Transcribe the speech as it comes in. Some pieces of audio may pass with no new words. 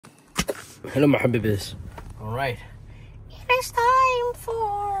Hello, my habibis. Alright. It is time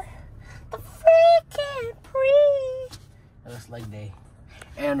for the freaking pre. That's leg day.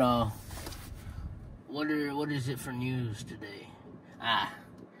 And, what is it for news today?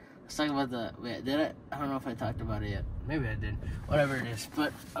 Let's talk about the, wait, did I? I don't know if I talked about it yet. Maybe I did. Whatever it is.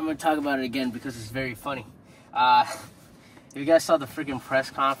 But I'm going to talk about it again because it's very funny. If you guys saw the freaking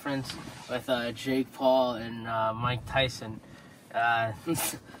press conference with Jake Paul and Mike Tyson,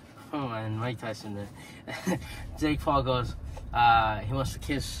 oh man, Mike Tyson. Jake Paul goes, he wants to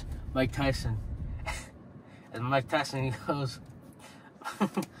kiss Mike Tyson, and Mike Tyson goes,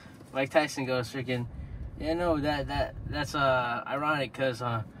 freaking, yeah, no, that's ironic because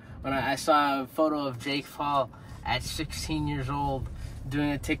when I saw a photo of Jake Paul at 16 years old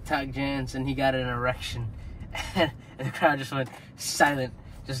doing a TikTok dance and he got an erection, and the crowd just went silent,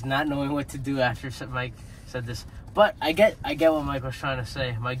 just not knowing what to do after Mike said this. But I get what Mike was trying to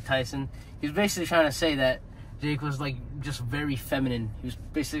say. Mike Tyson, he was basically trying to say that Jake was like just very feminine. He was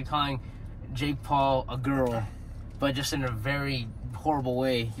basically calling Jake Paul a girl, but just in a very horrible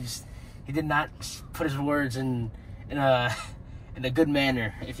way. He did not put his words in a good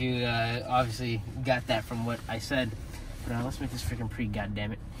manner. If you obviously got that from what I said. But let's make this freaking pre.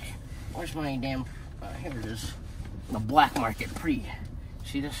 Goddammit, where's my damn? Here it is. The black market pre.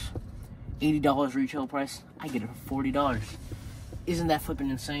 See this? $80 retail price. I get it for $40. Isn't that flipping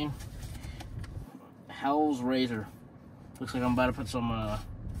insane? Hell's Razor. Looks like I'm about to put some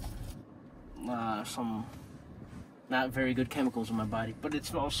not very good chemicals in my body, but it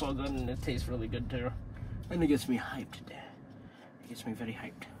smells so good and it tastes really good too. And it gets me hyped. It gets me very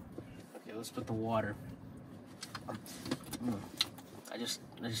hyped. Okay, let's put the water. I just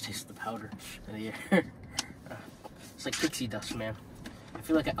tasted the powder in the air. It's like pixie dust, man. I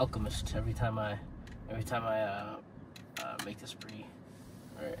feel like an alchemist every time I make this pre.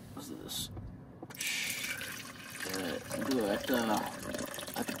 All right, let's do this. Do it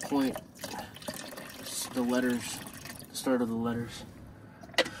at the point, the letters, the start of the letters.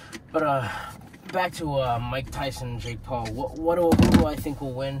 But back to Mike Tyson and Jake Paul. Who do I think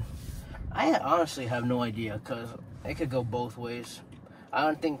will win? I honestly have no idea because it could go both ways. I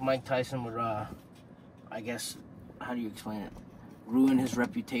don't think Mike Tyson would. I guess, how do you explain it? Ruin his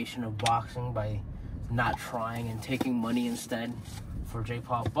reputation of boxing by not trying and taking money instead for Jake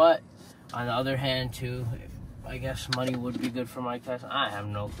Paul. But on the other hand, too, I guess money would be good for Mike Tyson. I have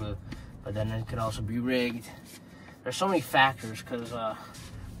no clue. But then it could also be rigged. There's so many factors.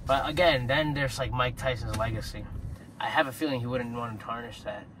 But again, then there's like Mike Tyson's legacy. I have a feeling he wouldn't want to tarnish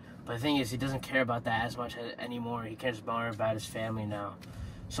that. But the thing is, he doesn't care about that as much anymore. He cares more about his family now.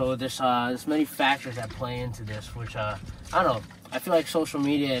 So there's many factors that play into this, which I don't know. I feel like social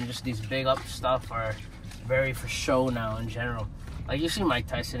media and just these big up stuff are very for show now in general. Like you see Mike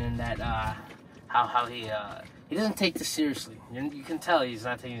Tyson in that how he doesn't take this seriously. You can tell he's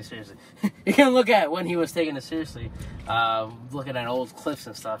not taking it seriously. You can look at when he was taking it seriously, looking at old clips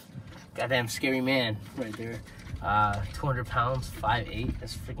and stuff. Goddamn scary man right there. 200 pounds, 5'8".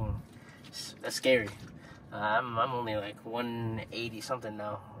 That's scary. I'm only like 180 something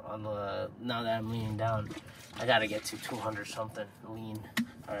now. Now that I'm leaning down, I gotta get to 200 something lean.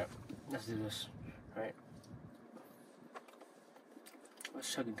 All right, let's do this. All right,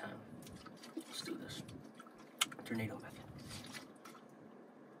 what's chugging time? Let's do this. Tornado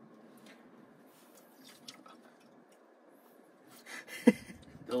method.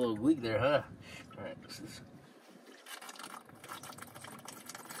 A little weak there, huh? All right, let's do this.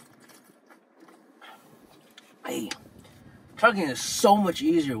 Hey, chugging is so much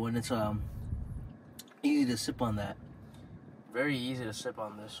easier when it's easy to sip on that. Very easy to sip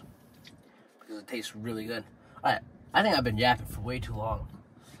on this because it tastes really good. All right, I think I've been yapping for way too long.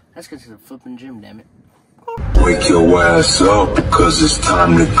 That's because it's a flipping gym, damn it. Wake your ass up, cause it's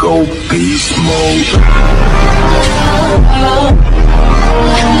time to go beast mode.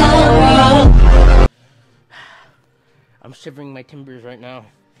 I'm shivering my timbers right now.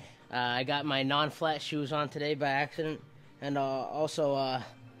 I got my non-flat shoes on today by accident, and also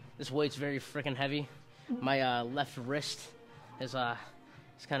this weight's very freaking heavy. My left wrist is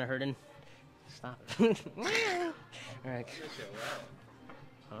it's kind of hurting. Stop. All right.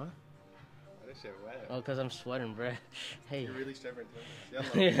 Huh? Oh, because I'm sweating, bruh. Hey. You're really stubborn.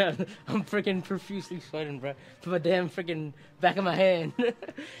 Yeah, I'm freaking profusely sweating, bruh. To my damn freaking back of my hand.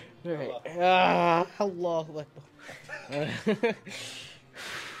 All right. Allah.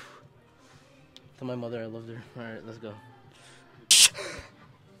 Tell my mother I loved her. Alright, let's go.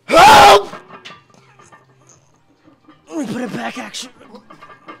 Help! Let me put it back, action.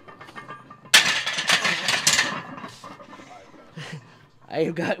 I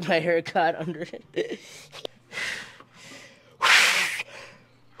got my hair cut under it.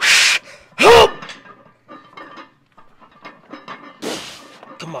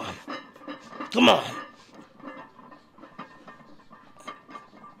 Come on. Come on.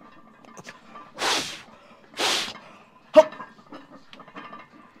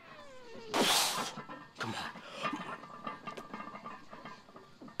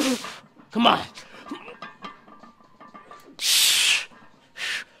 Come on.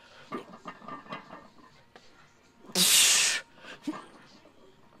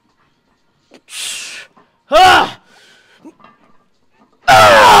 Ah!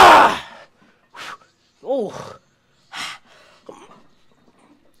 Ah! Oh.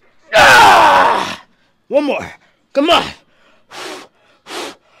 Ah! One more. Come on.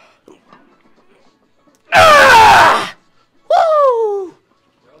 Ah! Woo!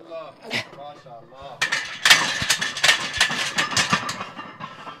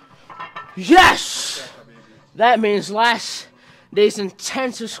 Yes! That means last day's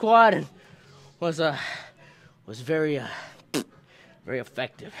intensive squatting was very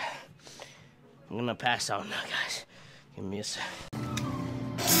effective. I'm gonna pass out now, guys. Give me a sec.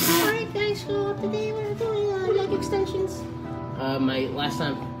 Alright guys, so today we're doing leg extensions. My last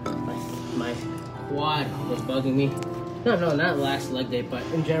time my quad was bugging me. No, not last leg day, but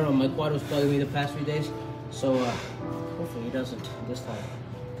in general my quad was bugging me the past few days. So hopefully he doesn't this time.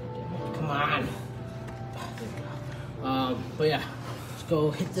 Come on. But yeah, let's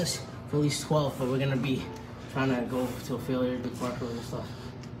go hit this for at least 12, but we're gonna be trying to go till failure, do parkour and stuff.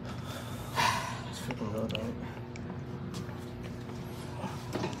 Let's freaking go, dang it.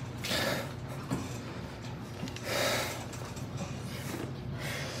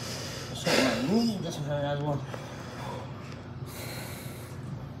 So my knee doesn't hurt as well.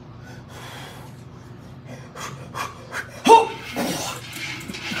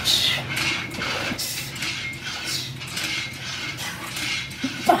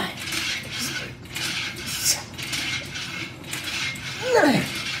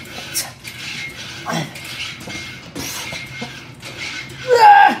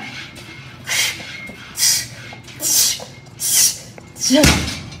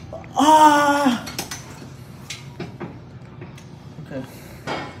 Okay.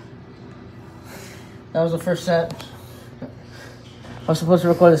 That was the first set. I was supposed to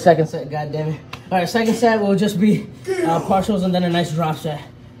record the second set, god damn it. Alright, second set will just be partials and then a nice drop set.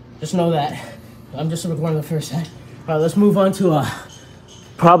 Just know that. I'm just recording the first set. Alright, let's move on to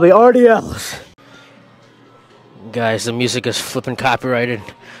probably RDLS. Guys, the music is flipping copyrighted,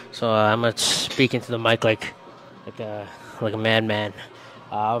 so I'm gonna speak into the mic like a madman.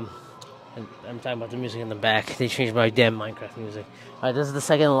 I'm talking about the music in the back. They changed my damn Minecraft music. Alright, this is the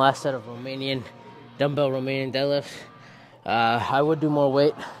second and last set of dumbbell Romanian deadlifts. I would do more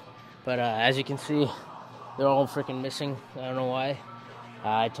weight, but as you can see, they're all freaking missing. I don't know why.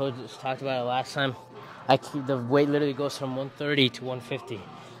 I talked about it last time. The weight literally goes from 130 to 150.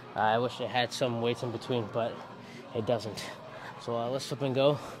 I wish it had some weights in between, but it doesn't. So let's flip and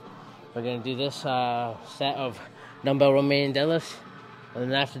go. We're gonna do this set of dumbbell Romanian deadlifts, and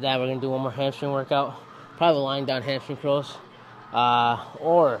then after that we're gonna do one more hamstring workout, probably lying down hamstring curls,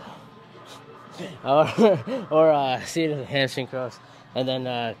 or seated hamstring curls, and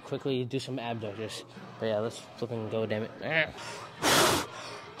then quickly do some abductors. But yeah, let's flip and go, damn it.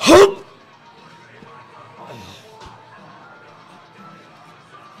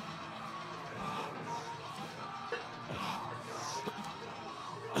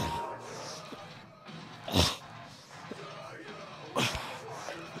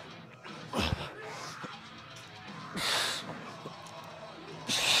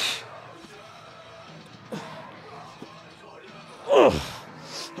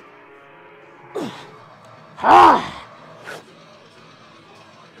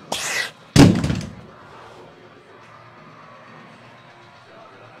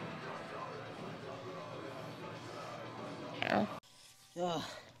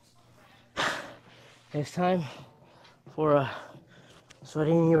 It's time for a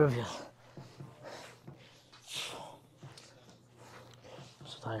sweating knee reveal. I'm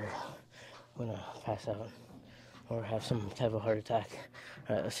so tired. I'm gonna pass out or have some type of heart attack.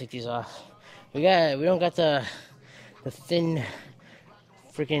 Alright, let's take these off. We don't got the thin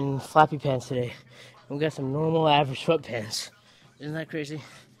freaking floppy pants today. We got some normal average sweatpants. Isn't that crazy?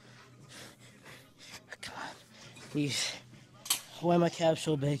 Come on. Please. Why are my calves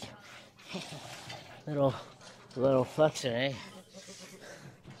so big? Little flexor, eh?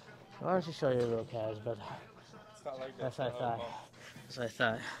 Why don't you show your little calves, brother? It's not like that. That's what I thought. That's what I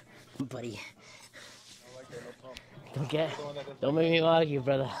thought. Buddy. I like that, no problem. Don't make me mug you,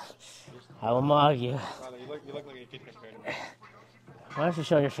 brother. I will mug you. You look like a kid compared to me. Why don't you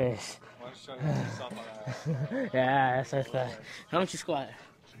show your face? Why don't you show yourself on that? Yeah, that's what I thought. How much you squat?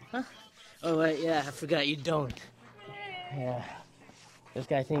 Huh? Oh wait, yeah, I forgot you don't. Yeah. This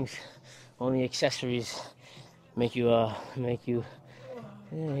guy thinks only accessories make you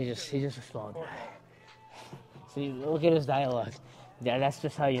yeah, he's just a small guy. See, look at his dialogue. Yeah, that's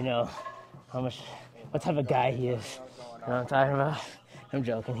just how you know what type of guy he is. You know what I'm talking about? I'm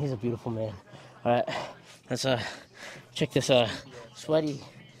joking. He's a beautiful man. All right, let's check this sweaty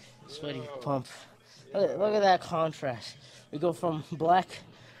pump. Look at that contrast. We go from black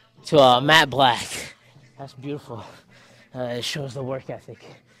to matte black. That's beautiful. It shows the work ethic.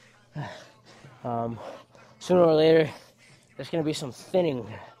 Sooner or later, there's gonna be some thinning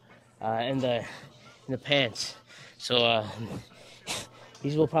in the pants. So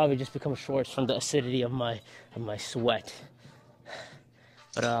these will probably just become shorts from the acidity of my sweat.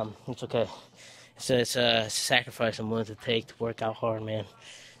 But it's okay. It's a sacrifice I'm willing to take to work out hard, man.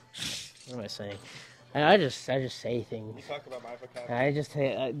 What am I saying? I just say things. You talk about my vocabulary. I just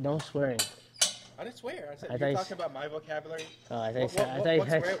say no swearing. I didn't swear. I said you're talking about my vocabulary. Oh, I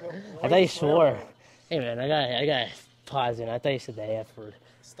thought you swore. Hey man, I got pause in. I thought you said the F word.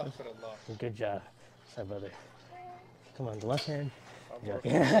 Stuff for the love. Good job. Sorry, brother. Come on, the left hand. I'm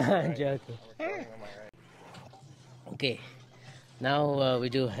joking. I'm joking. Okay. Now we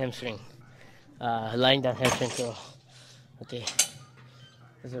do hamstring. Lying down hamstring curl. Okay.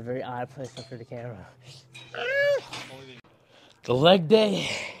 This is a very odd place for the camera. The leg day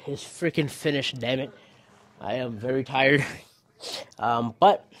is freaking finished, damn it. I am very tired.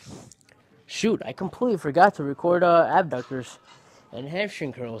 But shoot, I completely forgot to record abductors and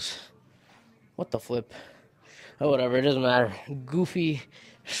hamstring curls. What the flip? Oh, whatever, it doesn't matter. Goofy,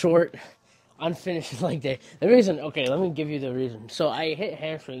 short, unfinished leg day. The reason, okay, let me give you the reason. So I hit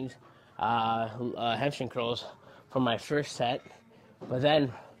hamstring curls for my first set, but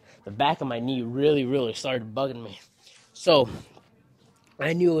then the back of my knee really started bugging me. So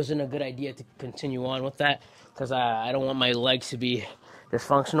I knew it wasn't a good idea to continue on with that because I don't want my legs to be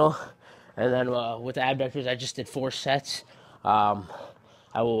dysfunctional. And then with the abductors, I just did 4 sets. And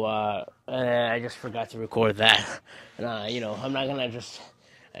I just forgot to record that. And, you know, I'm not going to just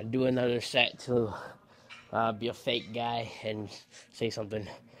do another set to be a fake guy and say something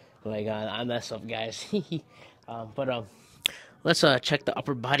like, I mess up, guys. But let's check the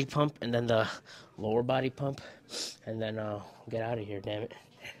upper body pump and then the lower body pump. And then get out of here, damn it.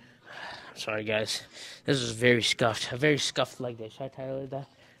 Sorry, guys. This is very scuffed. A very scuffed leg day. Should I title it that?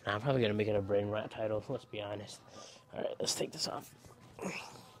 Nah, I'm probably going to make it a brain rot title. Let's be honest. All right, let's take this off.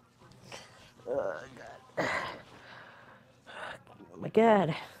 Oh, God. Oh, my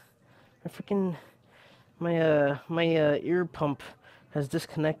God. My ear pump has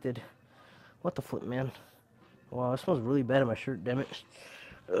disconnected. What the flip, man? Wow, it smells really bad in my shirt, damn it.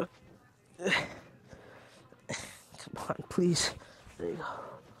 Come on, please. There you go.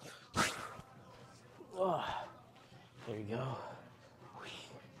 Oh, there you go.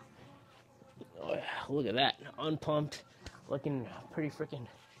 Oh, yeah, look at that. Unpumped. Looking pretty freaking...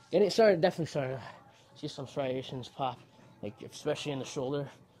 definitely started to see some striations pop. Like, especially in the shoulder.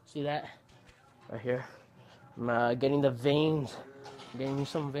 See that? Right here. I'm getting the veins. Getting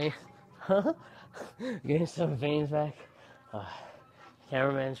some veins. Getting some veins back.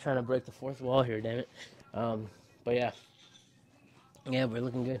 Cameraman's trying to break the fourth wall here, damn it. But yeah. Yeah, we're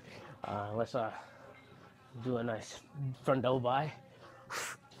looking good. Let's do a nice front double by.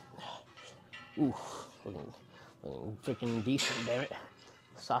 Ooh, looking freaking decent, damn it.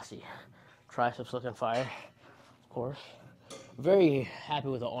 Saucy. Triceps looking fire, of course. Very happy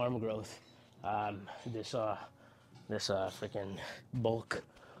with the arm growth. This freaking bulk.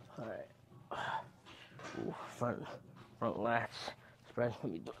 All right. Ooh, front lats. Spread.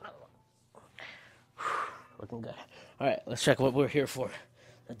 Let me do another one. Looking good. All right, let's check what we're here for.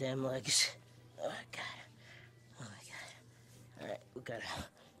 The damn legs. Oh my God. Oh my God. All right, we gotta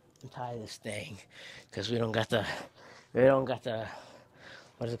untie this thing because we don't got the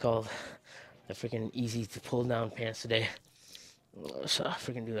what is it called? The freaking easy to pull down pants today. Let's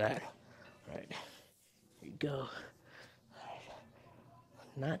freaking do that. All right, here you go. All right.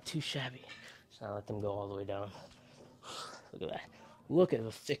 Not too shabby. Let's not let them go all the way down. Look at that. Look at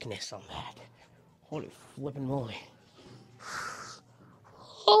the thickness on that. Holy flippin' moly.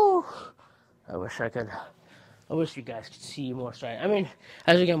 Oh, I wish you guys could see more stride. I mean,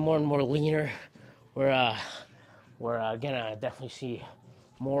 as we get more and more leaner, we're gonna definitely see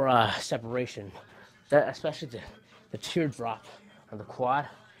more separation. That, especially the teardrop on the quad.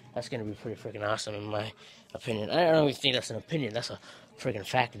 That's gonna be pretty freaking awesome in my opinion. I don't even think that's an opinion. That's a freaking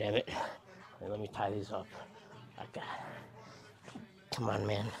fact, damn it. Let me tie these up like that. Come on,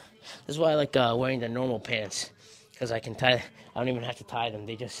 man. This is why I like wearing the normal pants, because I can tie. I don't even have to tie them.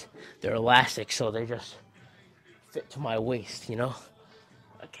 They're elastic, so they just fit to my waist, you know.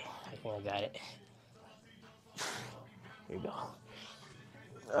 Okay, I think I got it. Here we go.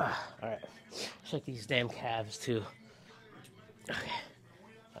 All right, check these damn calves too. Okay,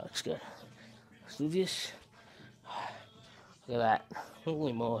 that looks good. Let's do this. Look at that.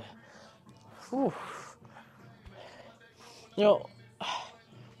 Holy moly. Whew. You know,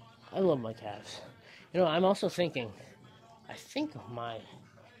 I love my calves. You know, I'm also thinking, I think my,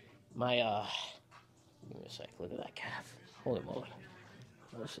 give me a sec, look at that calf. Holy moly.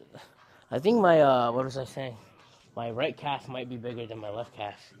 I think my, what was I saying? My right calf might be bigger than my left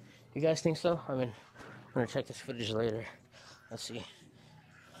calf. You guys think so? I mean, I'm gonna check this footage later. Let's see.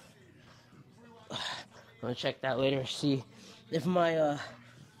 I'm gonna check that later, see if my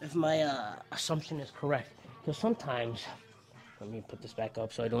assumption is correct. Because sometimes, let me put this back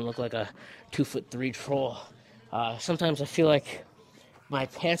up so I don't look like a 2'3" troll. Sometimes I feel like my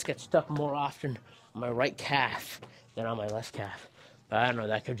pants get stuck more often on my right calf than on my left calf. But I don't know,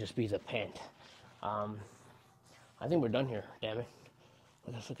 that could just be the pant. I think we're done here, damn it.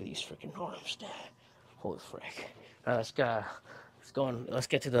 Let's look at these freaking arms, damn. Holy frick. Let's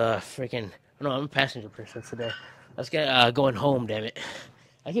get to the freaking, no, I'm a passenger person today. Let's get going home, damn it.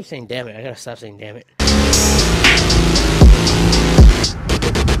 I keep saying damn it, I gotta stop saying damn it.